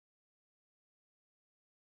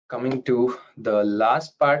coming to the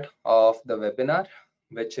last part of the webinar,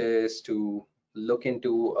 which is to look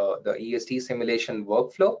into the ESD simulation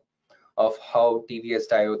workflow of how TVS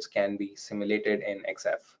diodes can be simulated in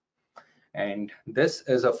XF. And this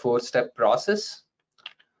is a 4-step process.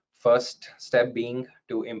 First step being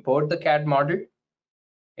to import the CAD model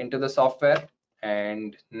into the software,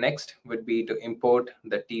 and next would be to import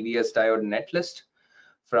the TVS diode netlist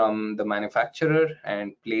from the manufacturer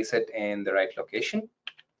and place it in the right location.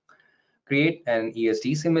 Create an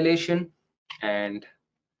ESD simulation, and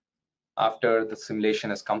after the simulation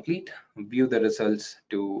is complete, view the results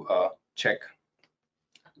to check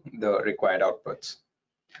the required outputs.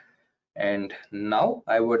 And now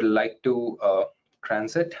I would like to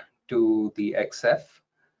transit to the XF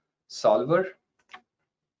solver.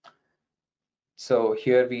 So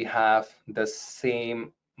here we have the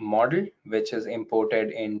same model which is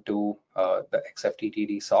imported into the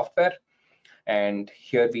XFdtd software. And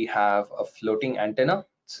here we have a floating antenna.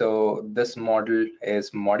 So this model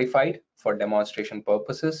is modified for demonstration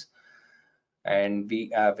purposes, and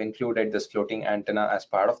we have included this floating antenna as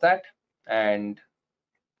part of that. And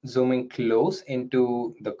zooming close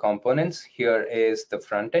into the components, here is the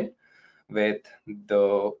front end with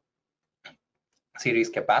the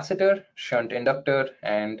series capacitor, shunt inductor,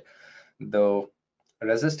 and the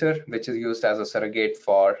resistor, which is used as a surrogate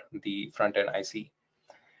for the front end IC.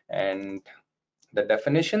 And the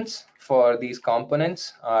definitions for these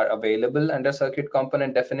components are available under circuit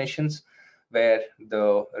component definitions, where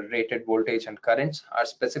the rated voltage and currents are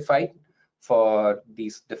specified for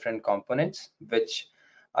these different components, which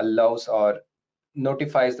allows or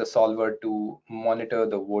notifies the solver to monitor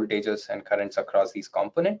the voltages and currents across these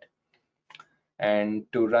components. And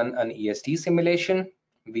to run an ESD simulation,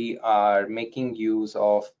 we are making use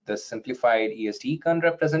of the simplified ESD gun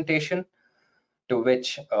representation, to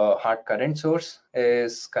which a hard current source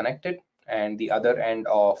is connected and the other end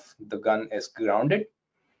of the gun is grounded.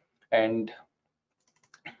 And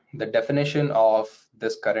the definition of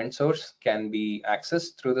this current source can be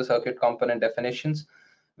accessed through the circuit component definitions,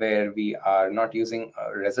 where we are not using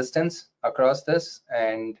resistance across this,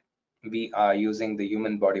 and we are using the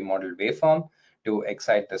human body model waveform to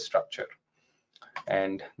excite the structure.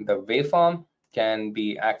 And the waveform can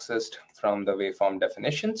be accessed from the waveform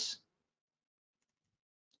definitions.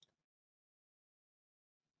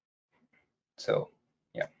 So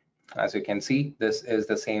yeah, as you can see, this is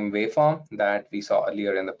the same waveform that we saw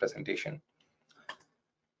earlier in the presentation.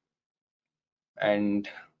 And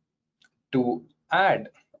to add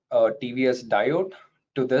a TVS diode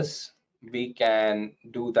to this, we can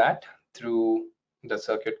do that through the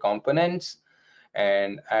circuit components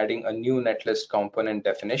and adding a new netlist component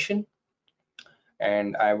definition.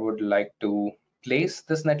 And I would like to place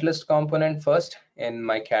this netlist component first in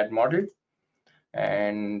my CAD model,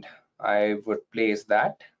 and I would place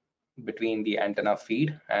that between the antenna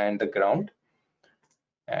feed and the ground,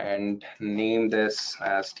 and name this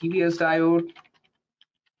as TVS diode.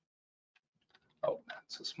 Oh,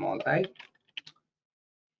 that's a small I.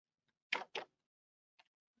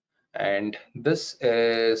 And this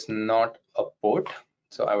is not a port,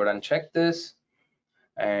 so I would uncheck this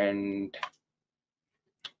and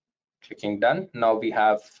clicking done. Now we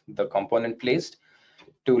have the component placed.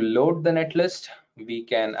 To load the netlist, we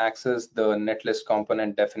can access the netlist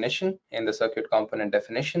component definition in the circuit component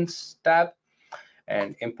definitions tab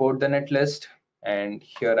and import the netlist. And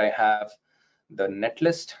here I have the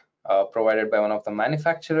netlist provided by one of the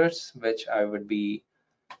manufacturers, which I would be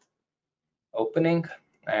opening,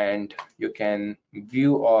 and you can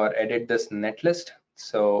view or edit this netlist.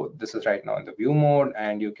 So this is right now in the view mode,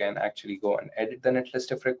 and you can actually go and edit the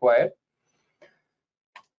netlist if required.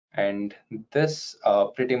 And this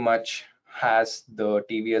pretty much has the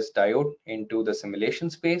TVS diode into the simulation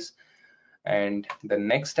space. And the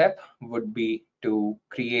next step would be to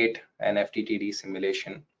create an FDTD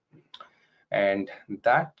simulation, and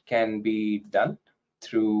that can be done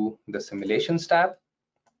through the simulations tab,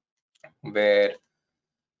 where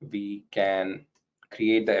we can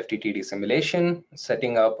create the FDTD simulation,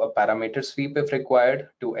 setting up a parameter sweep if required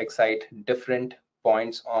to excite different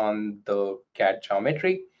points on the CAD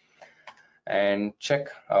geometry, and check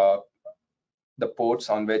the ports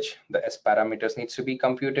on which the S parameters needs to be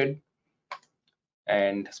computed,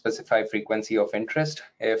 and specify frequency of interest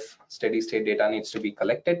if steady state data needs to be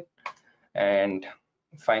collected, and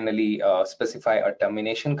finally specify a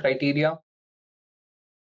termination criteria